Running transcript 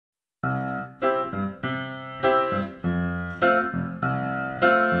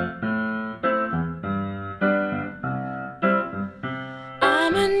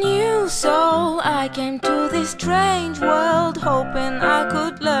came to this strange world hoping I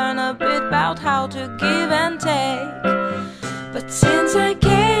could learn a bit about how to give and take. But since I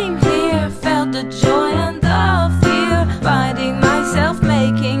came here, felt the joy and the fear, finding myself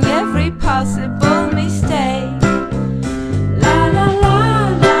making every possible mistake. La la la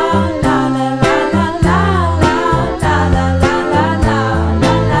la la la la la la la la la la la la la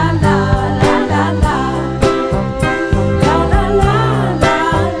la la la.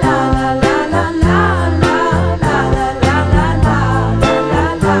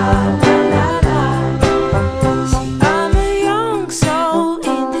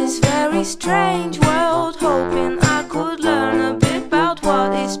 Strange world, hoping I could learn a bit about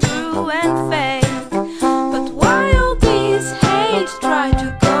what is true and fake. But why all this hate? Try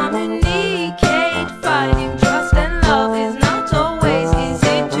to communicate. Finding trust and love is not always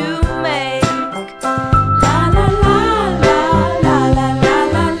easy to make. La la la la la la la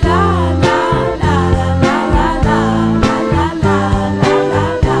la la la la la la la la la la.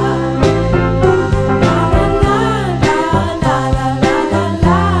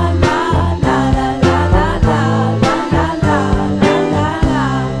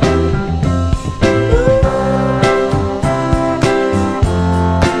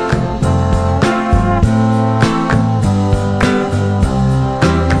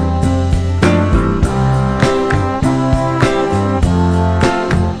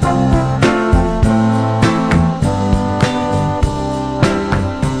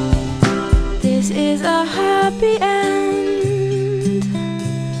 This is a happy end,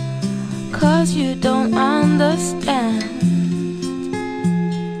 'cause you don't understand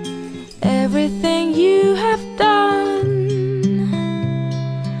everything you have done.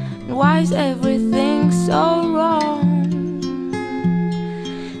 Why is everything so wrong?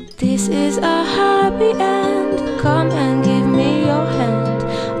 This is a happy end. Come and give me your hand,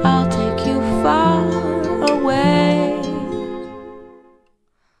 I'll take you far away.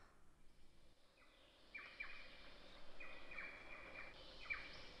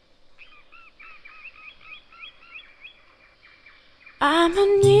 I'm a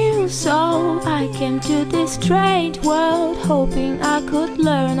new soul, I came to this strange world hoping I could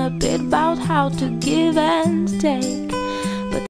learn a bit about how to give and take.